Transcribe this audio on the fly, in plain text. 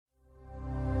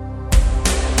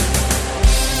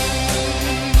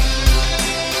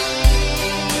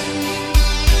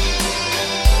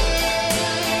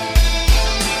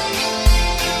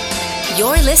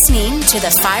You're listening to the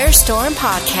Firestorm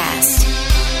Podcast.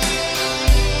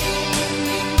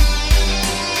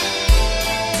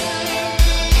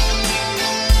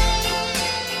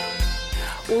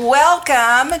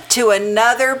 Welcome to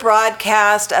another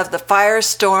broadcast of the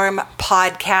Firestorm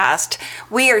Podcast.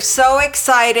 We are so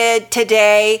excited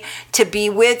today to be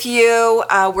with you.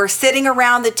 We're sitting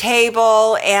around the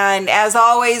table, and as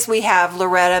always, we have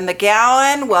Loretta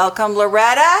McGowan. Welcome,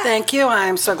 Loretta. Thank you.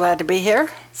 I'm so glad to be here.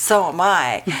 So am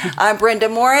I. I'm Brenda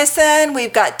Morrison.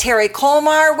 We've got Terry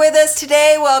Colmar with us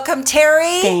today. Welcome,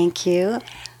 Terry. Thank you.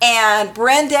 And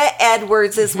Brenda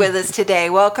Edwards is with us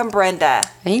today. Welcome, Brenda.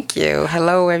 Thank you.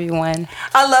 Hello, everyone.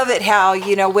 I love it how,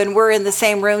 when we're in the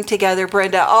same room together,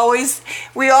 Brenda,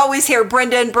 we always hear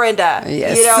Brenda and Brenda.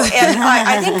 Yes. And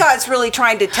I think God's really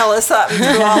trying to tell us something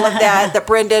through all of that, the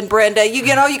Brenda and Brenda. You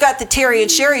got the Terry and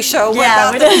Sherry show. What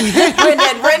about the Brenda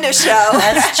and Brenda show?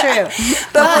 That's true.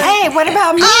 But Hey, what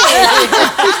about me?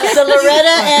 So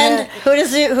Loretta and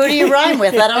who do you rhyme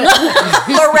with? I don't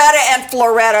know. Loretta and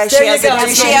Floretta. She has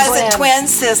a Twin. twin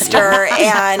sister,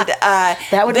 and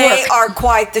That would they work. are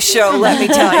quite the show, let me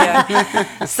tell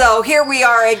you. So here we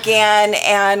are again,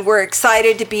 and we're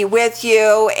excited to be with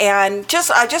you. And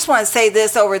I just want to say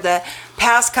this: over the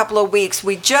past couple of weeks,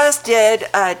 we just did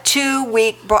a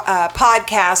 2-week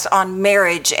podcast on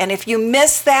marriage, and if you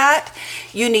missed that,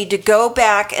 you need to go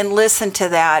back and listen to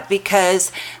that,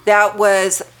 because that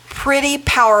was pretty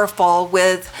powerful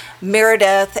with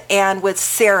Meredith and with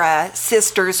Sarah,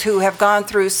 sisters who have gone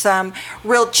through some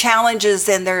real challenges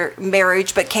in their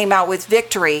marriage but came out with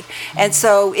victory. And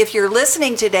so if you're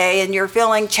listening today and you're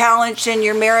feeling challenged in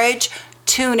your marriage,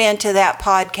 tune into that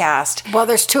podcast. Well,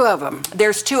 there's two of them.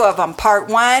 There's 2 of them, part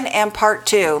 1 and part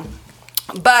 2.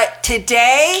 But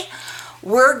today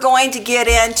we're going to get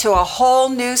into a whole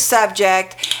new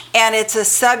subject, and it's a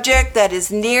subject that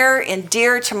is near and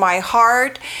dear to my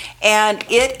heart, and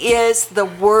it is the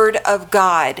Word of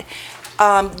God.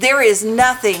 There is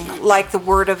nothing like the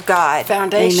Word of God.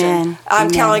 Foundation. Amen. I'm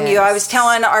Amen. telling you, I was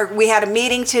telling we had a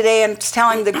meeting today, and I was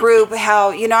telling the group how,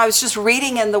 I was just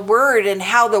reading in the Word, and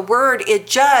how the Word, it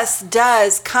just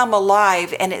does come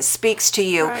alive and it speaks to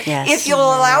you. Right. Yes. If you'll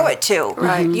allow it to.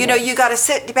 Right. You got to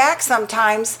sit back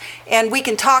sometimes, and we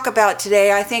can talk about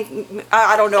today. I think,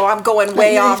 I don't know, I'm going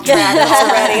way off track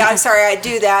already. I'm sorry I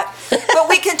do that. But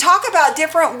we can talk about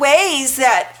different ways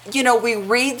that, we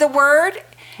read the Word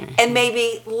and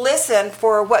maybe listen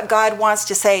for what God wants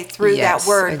to say through Yes, that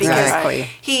Word. exactly.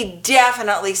 Because He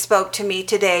definitely spoke to me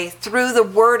today through the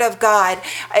Word of God.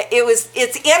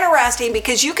 It's interesting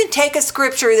because you can take a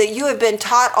scripture that you have been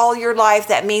taught all your life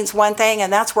that means one thing,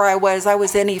 and that's where I was. I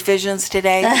was in Ephesians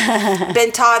today.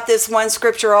 Been taught this one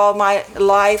scripture all my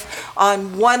life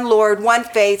on one Lord, one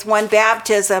faith, one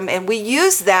baptism, and we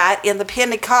use that in the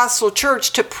Pentecostal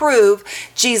church to prove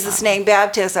Jesus' name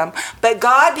baptism. But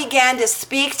God began to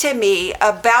speak to me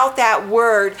about that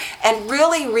word and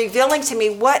really revealing to me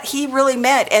what He really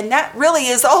meant. And that really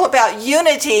is all about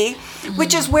unity,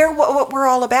 which is what we're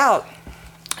all about.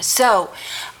 So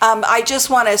I just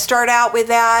want to start out with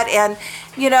that. And,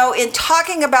 in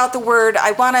talking about the word,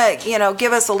 I want to,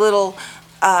 give us a little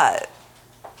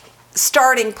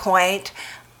starting point.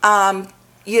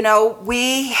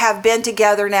 We have been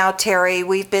together now, Terry.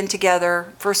 We've been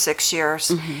together for 6 years.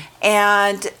 Mm-hmm.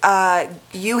 And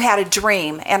you had a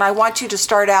dream. And I want you to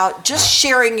start out just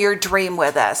sharing your dream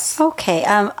with us. Okay.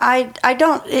 I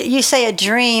don't. You say a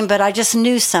dream, but I just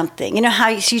knew something. You know how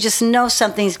you just know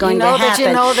something's going to happen.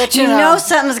 You know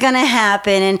something's going to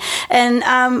happen. And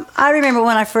I remember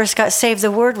when I first got saved,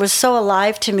 the Word was so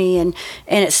alive to me, and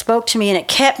it spoke to me, and it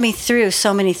kept me through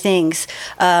so many things.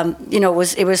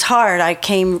 It was hard. I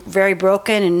came very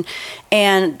broken,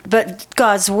 but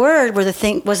God's Word was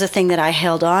the thing that I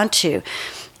held on to.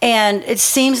 And it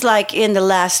seems like in the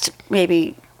last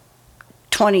maybe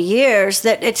 20 years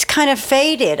that it's kind of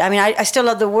faded. I mean, I still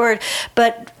love the Word,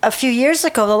 but a few years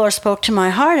ago the Lord spoke to my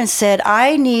heart and said,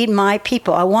 I need my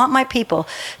people, I want my people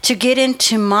to get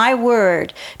into my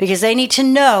Word, because they need to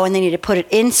know, and they need to put it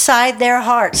inside their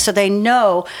hearts so they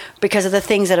know, because of the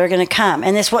things that are going to come.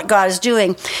 And that's what God is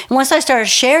doing. And once I started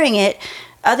sharing it,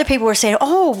 other people were saying,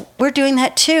 oh, we're doing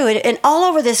that too. And all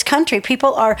over this country,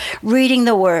 people are reading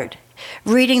the Word.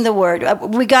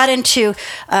 We got into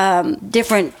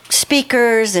different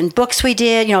speakers and books we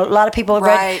did. A lot of people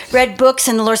read books,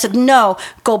 and the Lord said, no,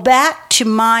 go back to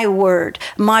my Word.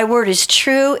 My Word is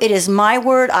true. It is my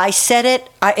Word. I said it.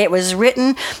 It was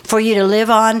written for you to live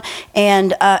on.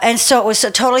 And so it was a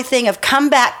totally thing of come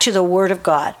back to the Word of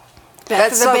God.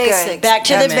 That's to the so basics. good. Back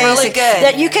to the That's really basics. good.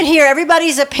 That you can hear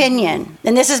everybody's opinion.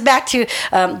 And this is back to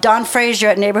Don Frazier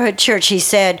at Neighborhood Church. He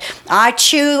said, I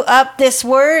chew up this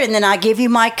word and then I give you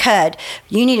my cud.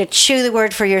 You need to chew the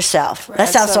word for yourself. That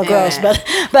sounds so gross, but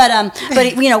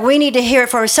we need to hear it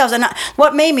for ourselves. And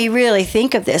what made me really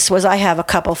think of this was I have a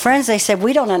couple friends. They said,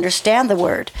 we don't understand the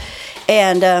word.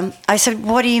 And I said,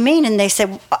 what do you mean? And they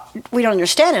said, we don't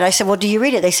understand it. I said, well, do you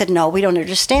read it? They said, no, we don't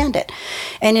understand it.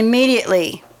 And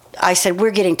immediately I said,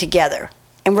 we're getting together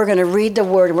and we're going to read the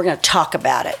word and we're going to talk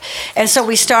about it. And so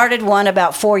we started one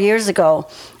about 4 years ago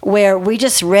where we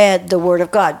just read the word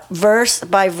of God, verse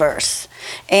by verse.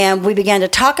 And we began to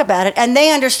talk about it, and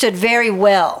they understood very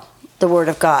well the word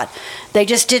of God. They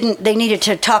just didn't, they needed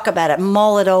to talk about it,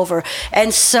 mull it over.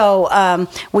 And so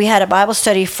we had a Bible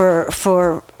study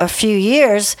for a few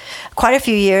years, quite a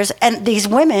few years, and these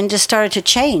women just started to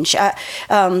change.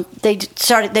 They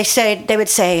would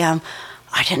say,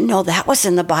 I didn't know that was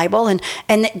in the Bible, and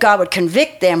God would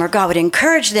convict them or God would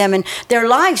encourage them, and their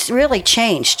lives really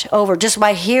changed over just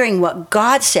by hearing what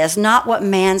God says, not what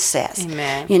man says.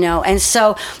 Amen. And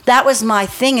so that was my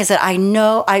thing, is that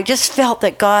I just felt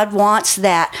that God wants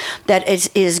that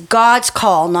is God's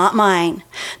call, not mine,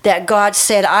 that God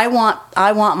said, I want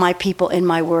my people in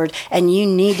my word, and you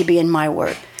need to be in my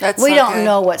word. We don't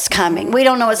know what's coming. We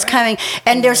don't know what's coming.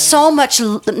 And there's so much,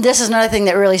 this is another thing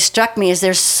that really struck me, is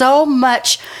there's so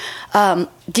much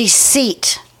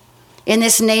deceit in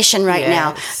this nation right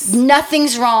now.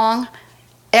 Nothing's wrong.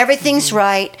 Everything's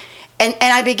right. And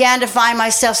I began to find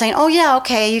myself saying, oh yeah,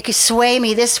 okay, you could sway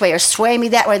me this way or sway me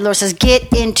that way. The Lord says,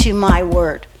 get into my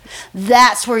word.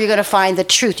 That's where you're going to find the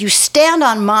truth. You stand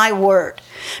on my word.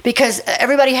 Because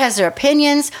everybody has their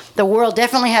opinions. The world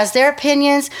definitely has their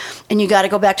opinions. And you got to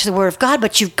go back to the Word of God,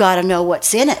 but you've got to know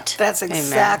what's in it. That's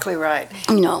exactly right.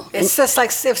 It's just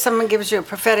like if someone gives you a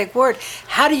prophetic word,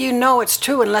 how do you know it's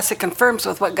true unless it confirms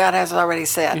with what God has already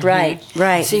said? Right.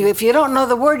 So if you don't know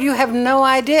the word, you have no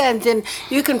idea, and then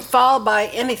you can fall by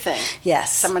anything.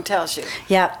 Yes. Someone tells you.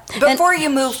 Yeah. Before you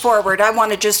move forward, I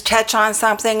want to just touch on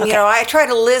something. Okay. I try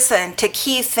to listen to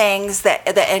key things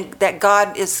that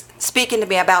God is speaking to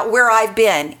me about where I've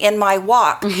been in my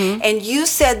walk. Mm-hmm. And you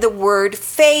said the word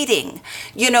fading.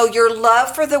 Your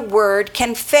love for the word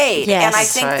can fade. Yes. And I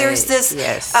think there's this,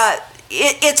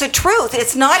 it's a truth.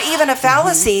 It's not even a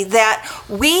fallacy that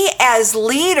we as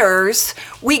leaders,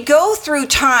 we go through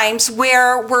times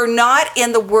where we're not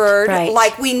in the word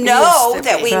like we know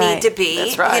that we need to be.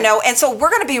 That's right. And so we're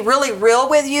going to be really real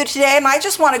with you today, and I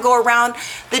just want to go around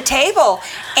the table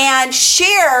and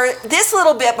share this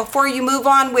little bit before you move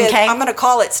on with, I'm going to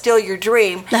call it Still Your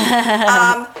Dream.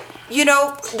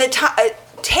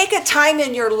 Take a time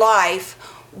in your life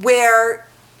where,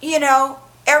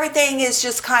 everything is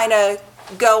just kind of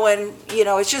going,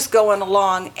 it's just going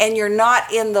along, and you're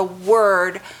not in the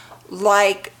word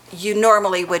like you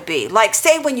normally would be. Like,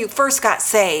 say when you first got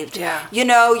saved, you're in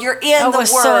the word,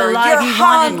 so alive, you're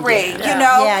hungry,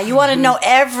 you want to know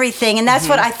everything. And that's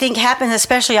what I think happens,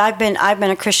 especially I've been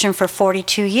a Christian for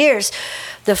 42 years.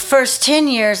 The first 10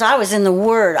 years I was in the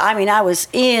Word. I mean, I was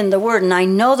in the Word and I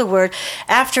know the Word.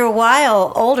 After a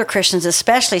while, older Christians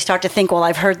especially start to think, well,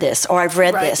 I've heard this or I've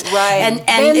read this. Right. And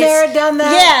been there, done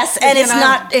that. Yes, and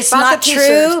it's not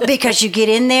true because you get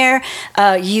in there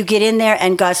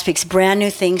and God speaks brand new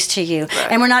things to you.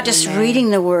 Right. And we're not just reading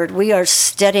the Word. We are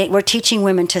studying. We're teaching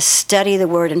women to study the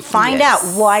Word and find out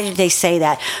why did they say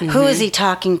that? Mm-hmm. Who is he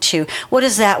talking to? What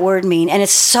does that word mean? And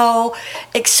it's so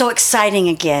exciting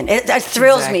again. It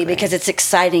thrills me because it's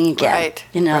exciting again. Right.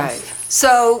 Right.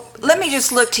 So let me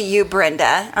just look to you,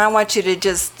 Brenda. I want you to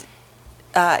just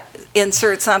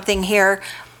insert something here.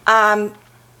 Has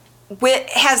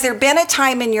there been a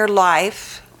time in your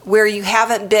life where you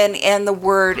haven't been in the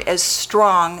Word as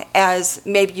strong as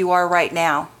maybe you are right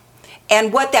now?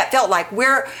 And what that felt like?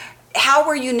 How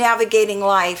were you navigating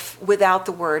life without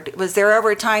the Word? Was there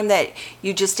ever a time that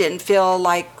you just didn't feel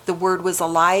like the Word was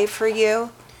alive for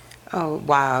you? Oh,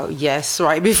 wow. Yes,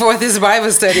 right before this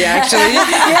Bible study, actually. We're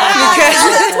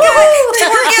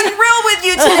getting real with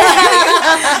you today.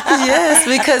 Yes,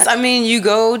 because, you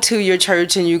go to your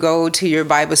church and you go to your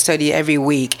Bible study every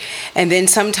week. And then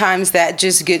sometimes that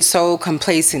just gets so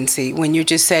complacency when you're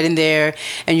just sitting there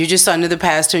and you're just under the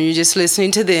pastor and you're just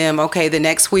listening to them. Okay, the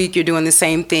next week you're doing the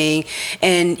same thing.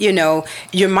 And,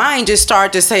 your mind just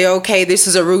starts to say, okay, this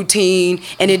is a routine.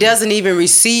 And it doesn't even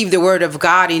receive the word of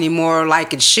God anymore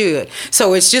like it should.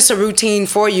 So it's just a routine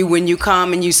for you when you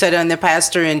come and you sit under the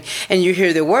pastor and you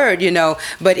hear the word,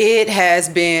 but it it has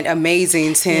been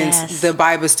amazing since Yes. the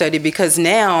Bible study, because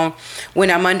now when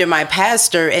I'm under my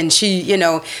pastor and she,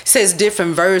 says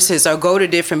different verses or go to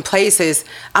different places,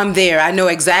 I'm there. I know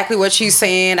exactly what she's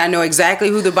saying. I know exactly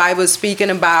who the Bible is speaking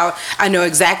about. I know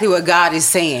exactly what God is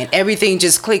saying. Everything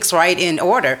just clicks right in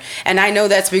order. And I know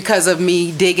that's because of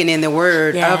me digging in the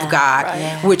Word Yeah, of God,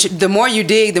 right. which the more you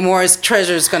dig, the more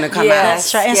treasure is going to come Yes. out.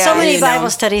 That's right. And Yeah. so many You know. Bible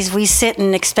studies, we sit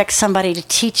and expect somebody to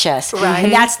teach us. Right.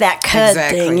 And that's that cud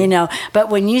Exactly. thing, But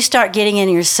when you start getting in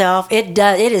yourself, it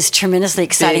is tremendously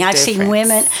exciting. Big I've seen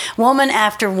difference. woman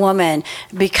after woman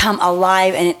become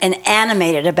alive and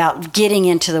animated about getting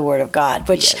into the Word of God,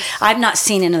 which I've not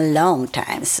seen in a long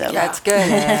time. So That's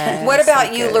good. What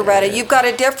about you, Loretta? You've got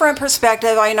a different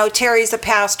perspective. I know Terry's a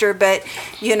pastor, but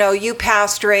you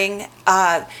pastoring,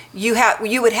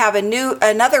 you would have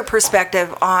another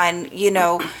perspective on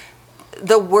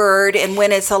the Word and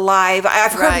when it's alive.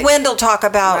 I've heard Right. Wendell talk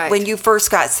about Right. when you first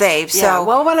got saved. Yeah. So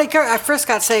Well, when I first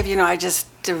got saved, I just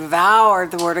devoured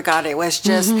the Word of God. It was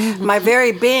just my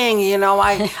very being.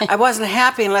 I wasn't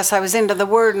happy unless I was into the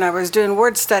Word, and I was doing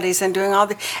word studies and doing all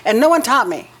and no one taught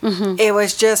me. It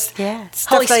was just stuff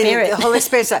Holy that Spirit. the Holy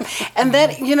Spirit stuff. And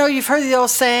then you've heard the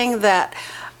old saying that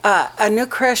a new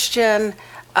Christian,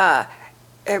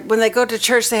 when they go to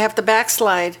church, they have to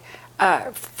backslide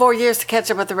 4 years to catch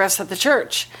up with the rest of the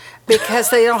church, because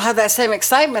they don't have that same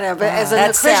excitement of it as a new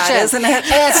That's sad, Christian. isn't it?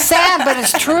 And it's sad, but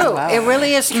it's true. It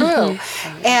really is true.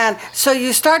 And so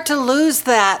you start to lose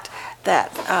that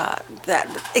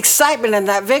excitement and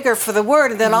that vigor for the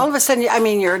Word, and then all of a sudden,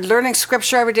 you're learning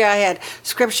Scripture every day. I had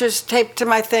Scriptures taped to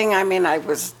my thing. I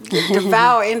was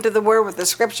devour into the Word with the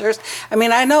Scriptures.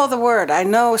 I know the Word. I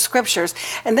know Scriptures.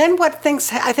 And then I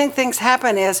think things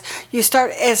happen is you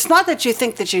start. It's not that you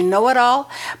think that you know it all,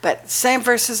 but same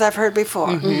verses I've heard before.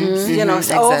 It's over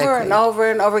Exactly. and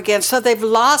over and over again. So they've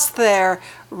lost their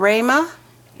rhema,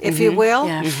 if you will.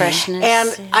 Yeah, freshness.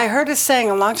 And I heard a saying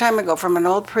a long time ago from an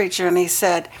old preacher, and he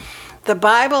said, the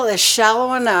Bible is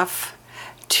shallow enough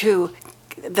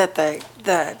that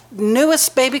the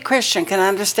newest baby Christian can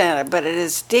understand it, but it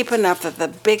is deep enough that the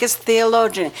biggest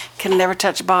theologian can never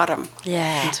touch bottom.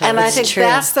 Yeah. And I That's think true.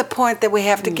 that's the point that we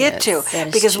have to get to. that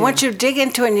is Because true. once you dig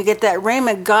into it and you get that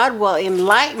rhema, God will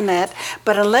enlighten it.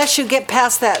 But unless you get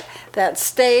past that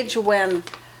stage when,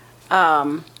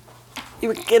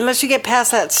 unless you get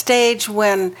past that stage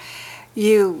when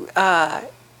you,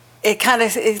 it kind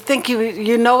of think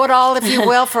you know it all, if you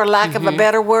will, for lack of a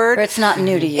better word. Or it's not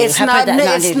new to you. It's How not about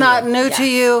that? new. It's not new to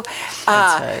you.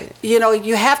 right.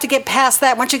 You have to get past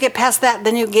that. Once you get past that,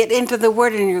 then you get into the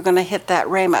Word, and you're going to hit that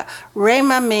rhema.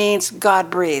 Rhema means God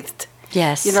breathed.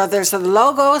 Yes. There's the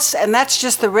logos, and that's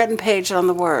just the written page on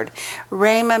the Word.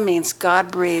 Rhema means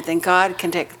God breathed, and God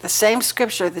can take the same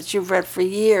Scripture that you've read for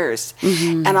years,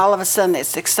 and all of a sudden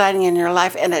it's exciting in your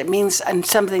life, and it means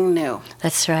something new.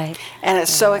 That's right. And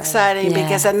it's so exciting Yeah.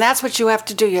 because, and that's what you have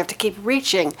to do. You have to keep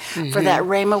reaching for that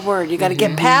Rhema word. You got to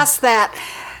get past that.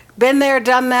 Been there,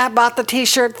 done that, bought the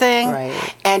T-shirt thing,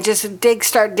 Right. and just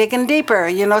start digging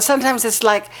deeper. Sometimes it's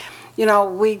like,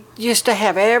 we used to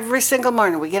have every single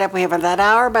morning. We get up, we have that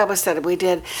hour Bible study. We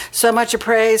did so much of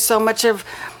praise, so much of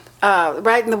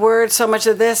writing the Word, so much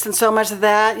of this and so much of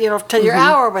that. Till your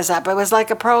hour was up. It was like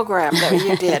a program that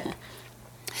you did.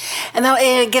 And then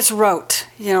it gets rote,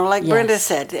 like Brenda Yes.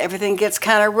 said, everything gets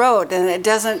kind of rote, and it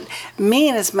doesn't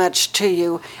mean as much to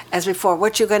you as before.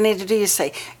 What you're going to need to do is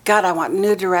say, God, I want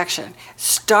new direction.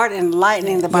 Start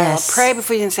enlightening the Bible. Yes. Pray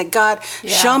before you can say, God,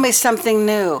 show me something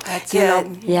new. that's You know,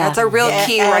 it. Yeah. That's a real and-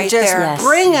 key and right just there. Yes.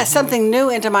 bring something new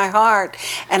into my heart,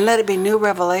 and let it be new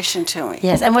revelation to me.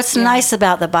 Yes, and what's nice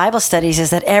about the Bible studies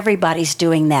is that everybody's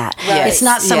doing that. Right. It's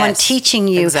not someone Yes. teaching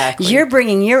you. Exactly. You're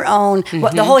bringing your own,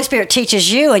 what the Holy Spirit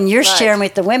teaches you, and you're Right. sharing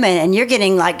with the women, and you're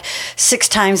getting like 6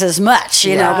 times as much,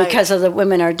 you know, Right. because of the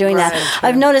women are doing that. Right.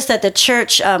 I've noticed that the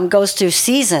church goes through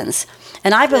seasons.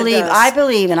 And I believe, does.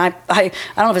 and I don't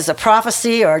know if it's a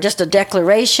prophecy or just a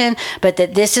declaration, but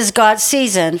that this is God's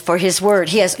season for His Word.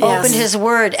 He has opened His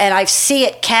Word, and I see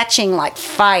it catching like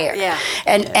fire. Yeah.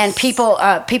 And people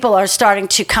are starting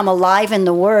to come alive in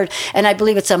the Word, and I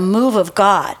believe it's a move of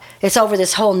God. It's over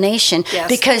this whole nation Yes.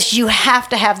 because you have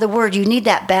to have the Word. You need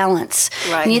that balance.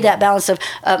 Right. You need that balance of.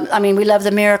 We love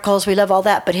the miracles, we love all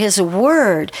that, but His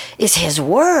Word is His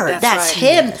Word. That's right.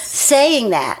 Him saying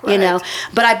that, you know. Right.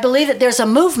 But I believe that there's a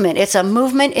movement. It's a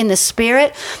movement in the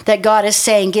Spirit that God is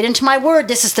saying, "Get into my Word.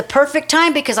 This is the perfect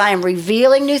time because I am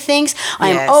revealing new things. I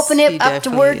am Yes, opening He up the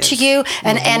definitely Word to is. you,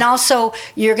 and also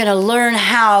you're going to learn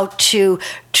how to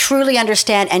truly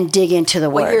understand and dig into the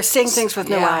Well, Word." you're seeing things with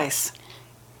new Yeah. eyes.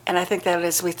 And I think that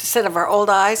is, we instead of our old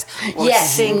eyes, we're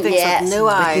Yes, seeing things yes, with new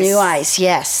eyes. With new eyes,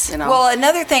 yes. You know? Well,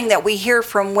 another thing that we hear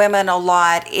from women a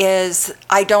lot is,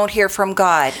 I don't hear from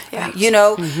God. Yeah. You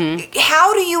know,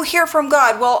 how do you hear from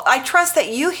God? Well, I trust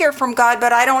that you hear from God,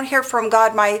 but I don't hear from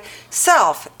God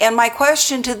myself. And my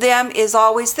question to them is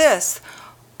always this: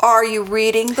 are you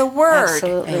reading the Word?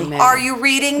 Absolutely. Amen. Are you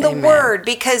reading the Amen. Word?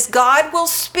 Because God will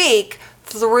speak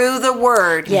through the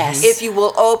Word, Yes. if you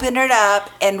will open it up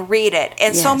and read it.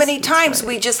 And so Yes, many that's times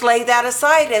we just lay that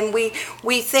aside, and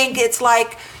we think it's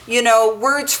like, you know,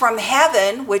 words from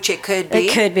heaven, which it could be.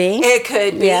 It could be. It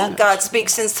could be. Yeah. God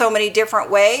speaks in so many different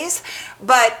ways,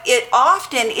 but it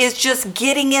often is just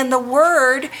getting in the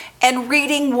Word and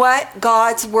reading what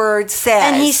God's Word says.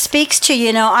 And he speaks to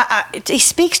you, he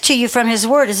speaks to you from his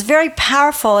word. It's very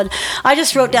powerful. And I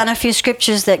just wrote down a few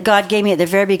scriptures that God gave me at the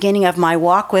very beginning of my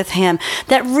walk with him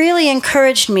that really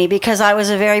encouraged me, because I was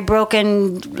a very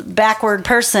broken, backward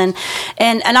person.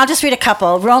 And I'll just read a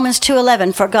couple. Romans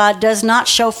 2:11, for God does not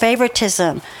show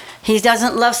favoritism. He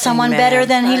doesn't love someone Amen. better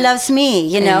than he loves me.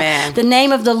 You know, Amen. the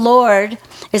name of the Lord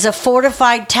is a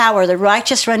fortified tower. The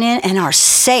righteous run in and are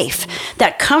safe.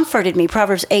 That comforted me.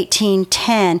 Proverbs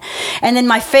 18:10. And then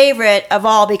my favorite of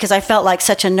all, because I felt like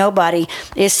such a nobody,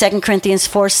 is 2 Corinthians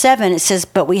 4:7. It says,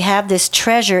 but we have this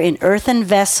treasure in earthen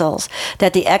vessels,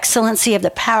 that the excellency of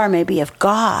the power may be of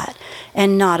God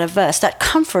and not of us. That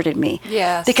comforted me.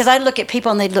 Yes. Because I look at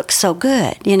people and they look so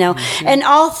good, you know. And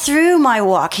all through my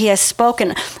walk, he has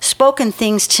spoken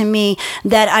things to me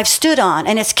that I've stood on,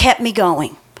 and it's kept me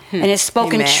going. And it's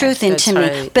spoken Amen. truth into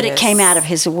That's me, right. but it Yes. came out of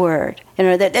his word. You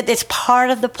know, that it's part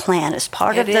of the plan. It's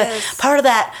part of It the is. part of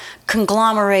that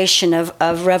conglomeration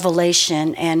of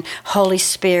revelation and Holy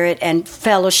Spirit and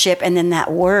fellowship, and then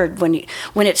that word when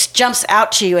it jumps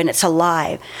out to you and it's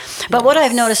alive. But what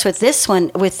I've noticed with this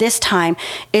one, with this time,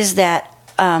 is that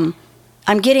I'm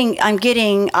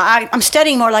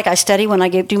studying more like I study when I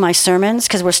do my sermons,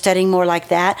 because we're studying more like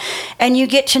that, and you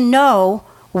get to know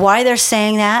why they're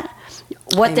saying that,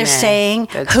 what they're Amen. saying,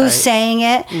 That's who's right. saying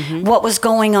it, what was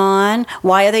going on,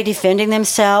 why are they defending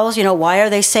themselves, you know, why are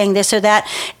they saying this or that,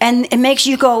 and it makes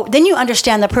you go, then you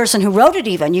understand the person who wrote it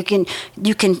even. You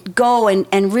can go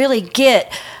and really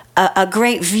get a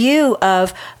great view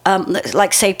of,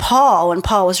 like say Paul, when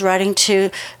Paul was writing to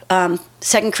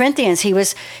 2 Corinthians, he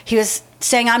was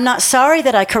saying, I'm not sorry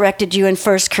that I corrected you in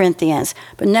 1 Corinthians.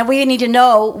 But now we need to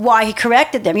know why he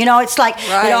corrected them. You know, it's like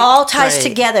Right. it all ties Right.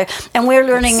 together. And we're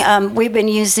learning, we've been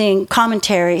using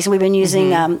commentaries, we've been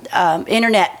using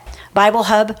internet. Bible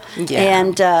Hub Yeah.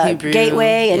 and Hebrew.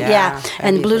 Gateway and Yeah.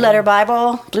 and Blue Letter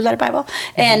Bible,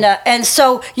 Mm-hmm. and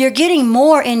so you're getting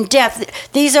more in depth.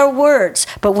 These are words,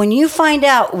 but when you find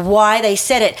out why they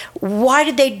said it, why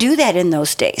did they do that in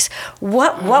those days?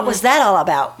 What was that all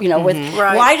about? You know, with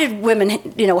Right. why did women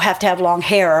have to have long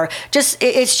hair? Or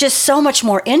it's just so much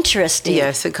more interesting.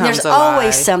 Yes, it comes There's alive.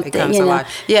 always something. It comes you know. alive.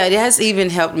 Yeah, it has even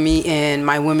helped me in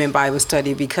my women Bible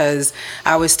study, because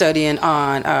I was studying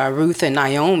on Ruth and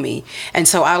Naomi, and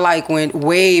so I went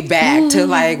way back to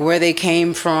where they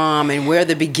came from and where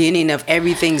the beginning of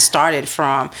everything started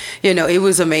from. You know, it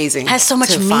was amazing. Has so much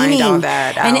to meaning. find all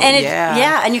that out. and it,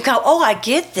 yeah. and you go, oh, I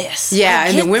get this. Yeah, I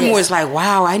and the get women this. was like,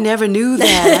 "Wow, I never knew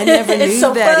that. I never It's knew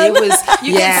so that." fun. It was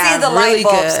You can see the light really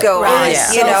bulbs good. go on, Right.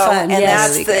 Yeah. you So know, fun, and yes.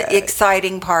 that's Really the good.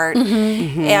 exciting part.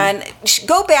 Mm-hmm. And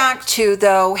go back to,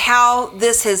 though, how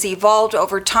this has evolved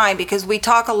over time, because we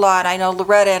talk a lot. I know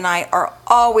Loretta and I are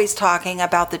always talking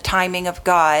about the timing of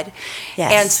God.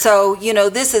 Yes. And so,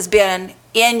 this has been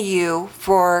in you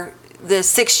for the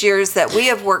 6 years that we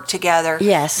have worked together.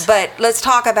 Yes. But let's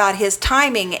talk about his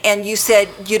timing. And you said,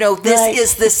 this Right.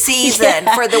 is the season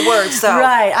Yeah. for the word. So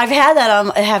Right, I've had that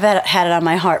on. I have had it on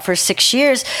my heart for 6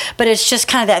 years, but it's just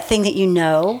kind of that thing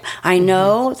that I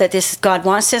know that this God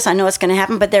wants this. I know it's going to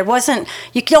happen, but there wasn't.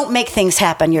 You don't make things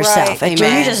happen yourself. Right. You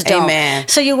Amen. just don't. Amen.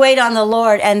 So you wait on the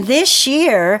Lord, and this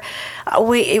year.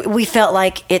 We felt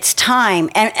like it's time,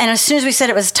 and as soon as we said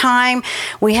it was time,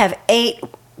 we have 8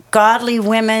 godly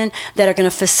women that are going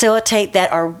to facilitate, that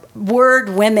are word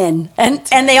women,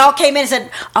 and they all came in and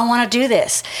said, I want to do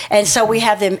this. And so we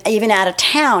have them even out of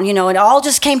town, it all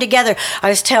just came together. I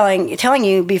was telling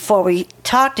you before we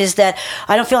talked, is that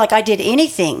I don't feel like I did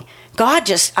anything. God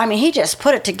he just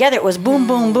put it together. It was boom,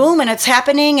 boom, boom, and it's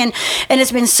happening, and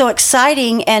it's been so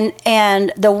exciting,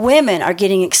 and the women are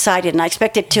getting excited, and I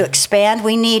expect it to expand.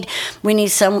 We need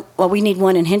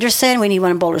one in Henderson, we need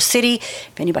one in Boulder City,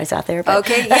 if anybody's out there. But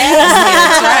Okay,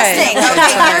 yes, interesting. right.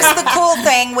 Okay, here's the cool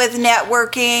thing with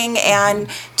networking and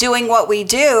doing what we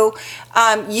do.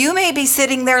 You may be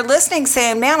sitting there listening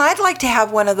saying, man, I'd like to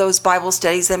have one of those Bible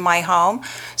studies in my home.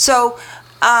 So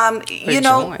you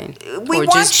know, join. we Or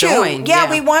want just you. join, Yeah, yeah.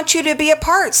 we want you to be a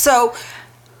part. So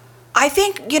I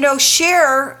think, you know,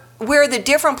 share where the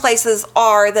different places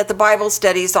are that the Bible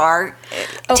studies are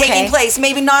taking place.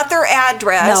 Maybe not their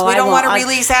address. No, we I don't want to won't.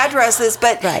 release addresses,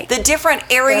 but Right. the different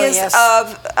areas Areas.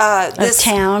 of this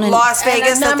town and- Las And a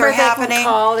Vegas that number they're they can happening.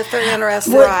 call if they're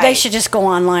interested. Well, Right. They should just go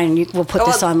online. And we'll put Go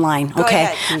this on- online. go Okay.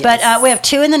 ahead. But we have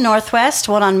 2 in the Northwest,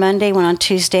 one on Monday, one on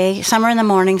Tuesday. Some are in the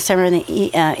morning, some are in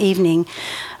the evening.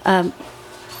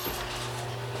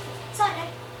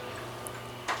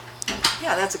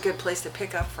 Yeah, that's a good place to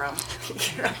pick up from.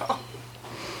 You know.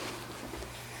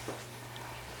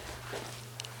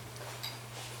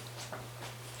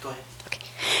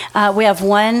 We have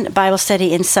one Bible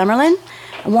study in Summerlin,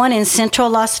 one in central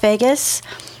Las Vegas,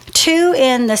 2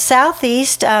 in the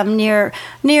southeast near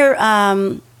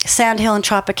Sand Hill and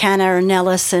Tropicana or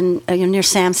Nellis and near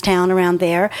Samstown around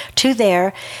there, 2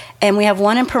 there. And we have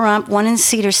one in Pahrump, one in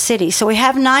Cedar City. So we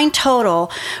have 9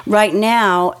 total right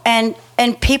now. And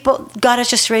people, God has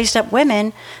just raised up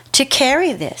women to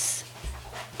carry this.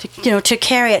 To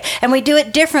carry it, and we do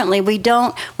it differently. We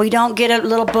don't get a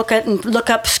little book and look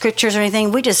up scriptures or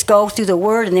anything. We just go through the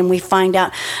Word, and then we find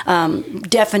out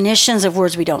definitions of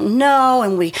words we don't know,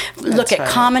 and we look at right.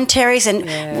 commentaries, and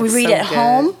Yeah, we it's read so at good.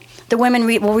 home. The women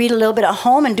will read a little bit at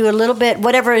home and do a little bit,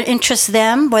 whatever interests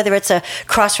them, whether it's a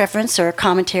cross-reference or a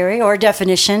commentary or a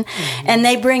definition, and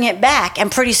they bring it back.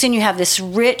 And pretty soon you have this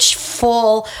rich,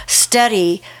 full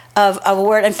study of a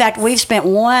word. In fact, we've spent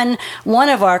one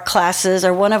of our classes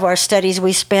or one of our studies,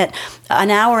 we spent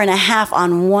an hour and a half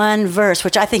on one verse,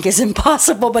 which I think is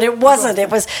impossible, but it wasn't. It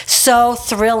was so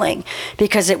thrilling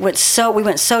because we went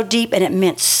so deep and it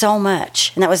meant so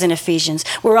much. And that was in Ephesians.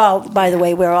 By the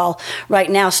way, we're all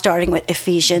right now starting with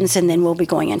Ephesians, and then we'll be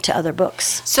going into other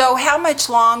books. So how much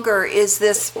longer is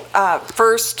this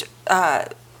first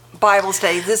Bible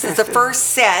study? This is the first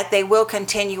set. They will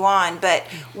continue on, but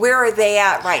where are they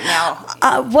at right now?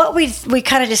 What we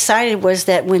kind of decided was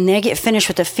that when they get finished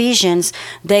with Ephesians,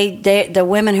 the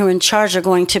women who are in charge are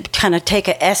going to kind of take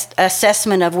an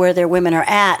assessment of where their women are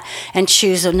at and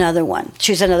choose another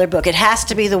book. It has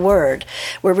to be the Word.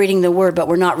 We're reading the Word, but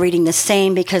we're not reading the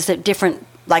same because they're different.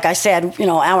 Like I said,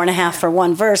 hour and a half for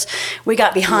one verse, we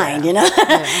got behind,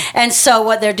 And so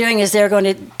what they're doing is they're going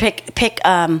to pick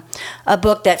a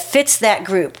book that fits that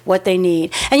group, what they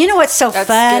need. And you know what's so That's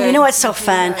fun? good. You know what's so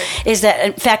fun is that,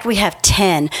 in fact, we have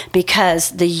 10 because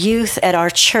the youth at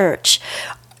our church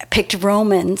picked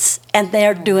Romans, and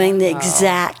they're doing the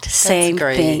exact same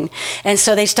great. thing. And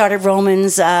so they started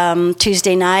Romans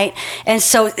Tuesday night, and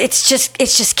so it's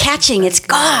just catching. It's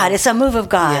God. It's a move of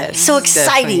God. Yes, So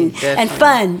exciting definitely. and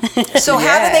fun. So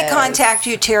how do they Yes. contact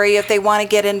you, Terry, if they want to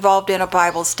get involved in a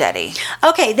Bible study?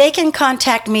 Okay, they can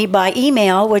contact me by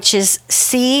email, which is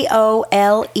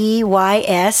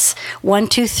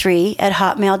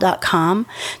coleys123@hotmail.com.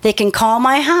 They can call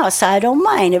my house. I don't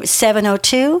mind. It was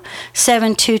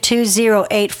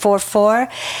 702-722-0844.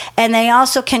 And they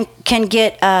also can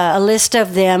get a list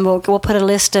of them. We'll put a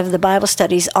list of the Bible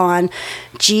studies on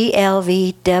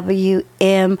glvwm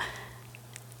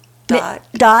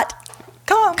Dot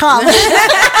com.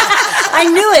 I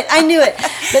knew it.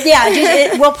 But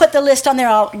yeah, we'll put the list on there.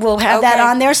 We'll have that Okay.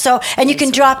 on there. So, and you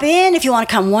can drop in if you want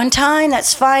to come one time.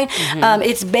 That's fine.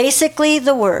 It's basically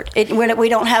the Word. We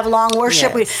don't have long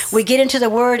worship. Yes. We get into the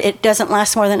Word. It doesn't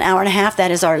last more than an hour and a half.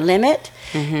 That is our limit.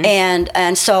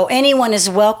 And so anyone is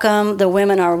welcome. The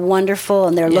women are wonderful,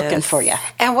 and they're looking Yes. for you.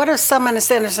 And what if someone is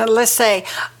interested? Let's say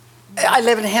I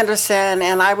live in Henderson,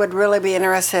 and I would really be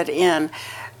interested in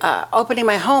opening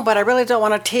my home, but I really don't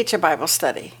want to teach a Bible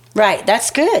study. Right, that's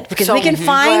good because So we can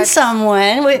find what-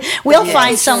 someone. We'll Yes.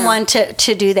 find someone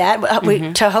to do that.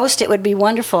 To host it would be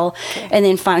wonderful, and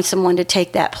then find someone to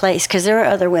take that place because there are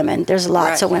other women. There's lots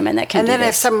Right. of women that can And do then if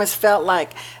this. someone's felt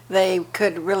like they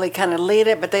could really kind of lead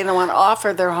it, but they don't want to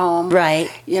offer their home, Right,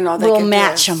 they we'll could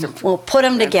match just them. We'll put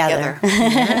them together.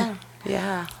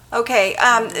 Yeah. Okay,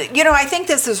 I think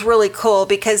this is really cool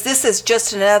because this is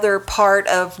just another part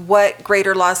of what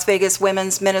Greater Las Vegas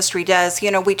Women's Ministry does.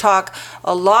 We talk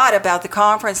a lot about the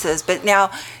conferences, but now,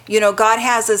 God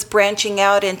has us branching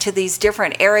out into these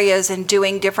different areas and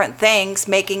doing different things,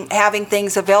 having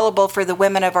things available for the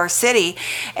women of our city.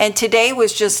 And today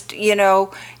was just,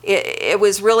 it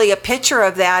was really a picture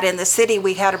of that in the city.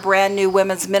 We had a brand new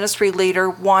women's ministry leader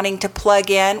wanting to plug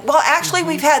in. Well, actually,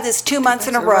 we've had this 2 months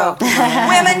in a row.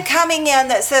 Women coming in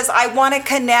that says, I want to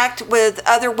connect with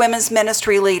other women's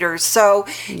ministry leaders. So,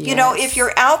 if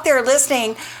you're out there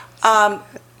listening,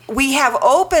 we have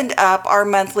opened up our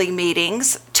monthly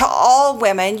meetings to all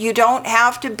women. You don't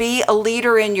have to be a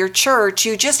leader in your church.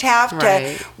 You just have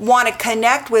Right. to want to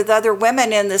connect with other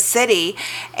women in the city.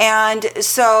 And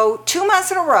so 2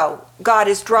 months in a row, God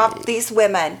has dropped these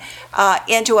women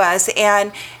into us.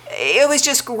 And it was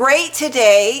just great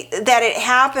today that it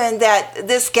happened that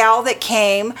this gal that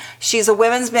came, she's a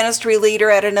women's ministry leader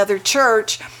at another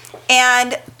church,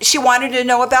 and she wanted to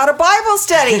know about a Bible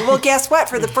study. Well, guess what?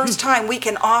 For the first time, we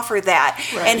can offer that.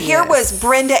 And here was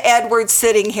Brenda Edwards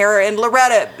sitting here, and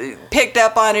Loretta picked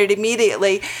up on it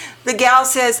immediately. The gal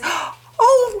says,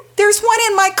 "Oh, there's one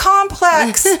in my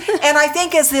complex." And I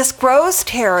think as this grows,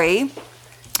 Terry,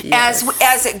 as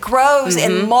it grows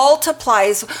and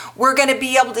multiplies, we're going to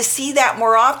be able to see that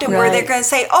more often, where they're going to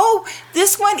say, "Oh,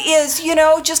 this one is,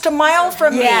 just a mile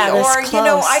from me," or that's I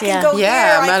can close, go here.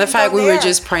 Matter of fact, we were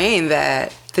just praying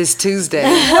that this Tuesday for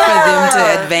them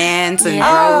to advance and grow.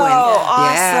 And,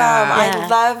 awesome. Yeah. I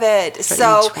love it. For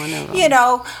So, each one of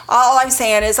them. all I'm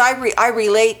saying is I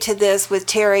relate to this with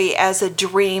Terry as a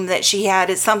dream that she had.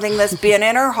 It's something that's been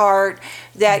in her heart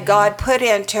that God put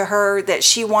into her that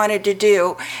she wanted to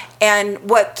do. And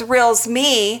what thrills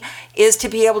me is to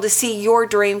be able to see your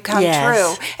dream come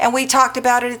true. And we talked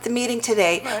about it at the meeting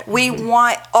today. We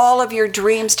want all of your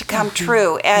dreams to come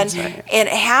true. And it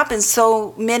happens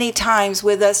so many times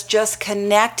with us just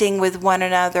connecting with one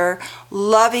another,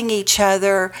 loving each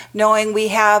other, knowing we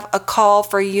have a call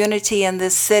for unity in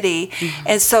this city.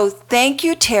 And so thank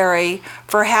you, Terry,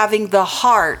 for having the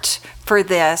heart for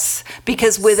this,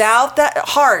 because without that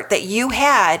heart that you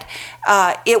had,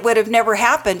 it would have never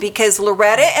happened, because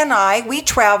Loretta and we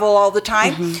travel all the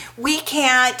time. We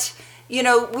can't,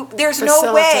 there's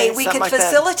no way we could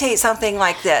facilitate something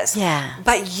like this. Yeah.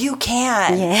 But you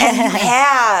can, and you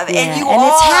have, and you and are.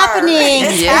 it's happening.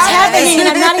 It's happening, and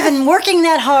I'm not even working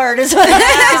that hard. Because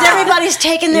everybody's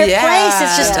taking their place.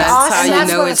 It's just that's awesome. how you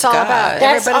That's know what it's it's all God. about.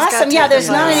 That's Everybody's got awesome. to Yeah, take there's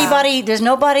their not place. anybody. There's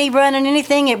nobody running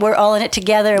anything. We're all in it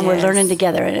together, and we're learning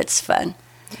together, and it's fun.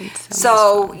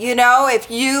 So, if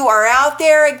you are out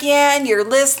there again, you're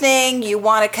listening, you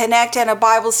want to connect in a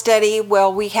Bible study,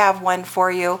 well, we have one for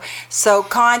you. So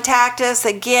contact us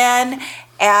again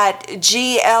at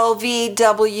glvwm.com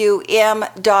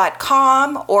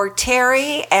or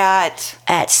Terry at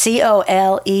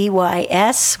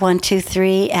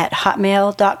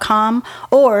coleys123@hotmail.com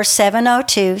or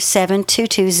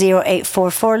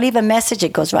 702-722-0844. Leave a message.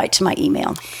 It goes right to my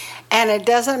email. And it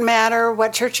doesn't matter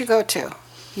what church you go to.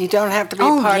 You don't have to be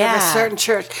part of a certain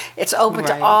church. It's open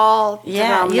to all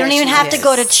denominations. You don't even have to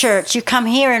go to church. You come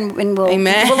here and we'll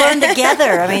learn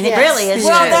together. I mean, it really is.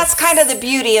 Well, true. that's kind of the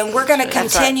beauty, and we're going to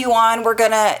continue on. We're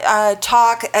going to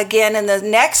talk again in the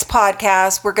next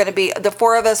podcast. We're going to be, the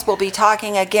four of us will be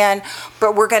talking again,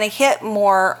 but we're going to hit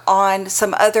more on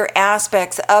some other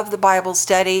aspects of the Bible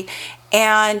study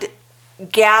and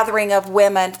gathering of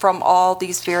women from all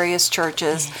these various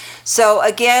churches. So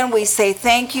again, we say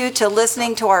thank you to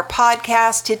listening to our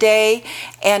podcast today,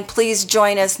 and please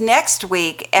join us next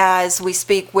week as we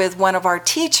speak with one of our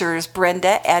teachers,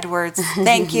 Brenda Edwards.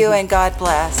 Thank you, and God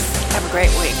bless. Have a great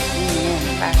week.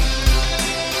 Bye.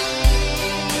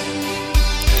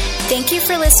 Thank you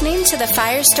for listening to the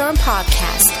Firestorm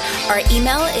Podcast. Our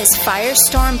email is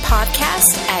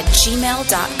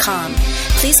firestormpodcast@gmail.com.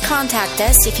 Please contact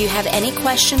us if you have any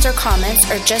questions or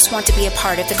comments or just want to be a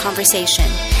part of the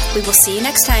conversation. We will see you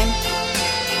next time.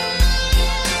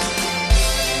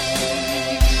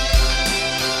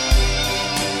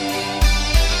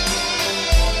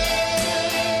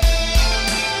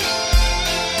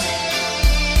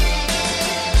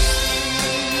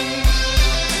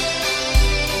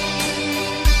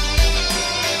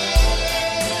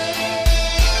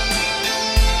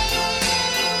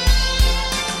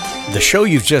 The show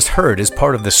you've just heard is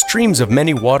part of the Streams of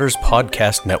Many Waters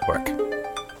podcast network.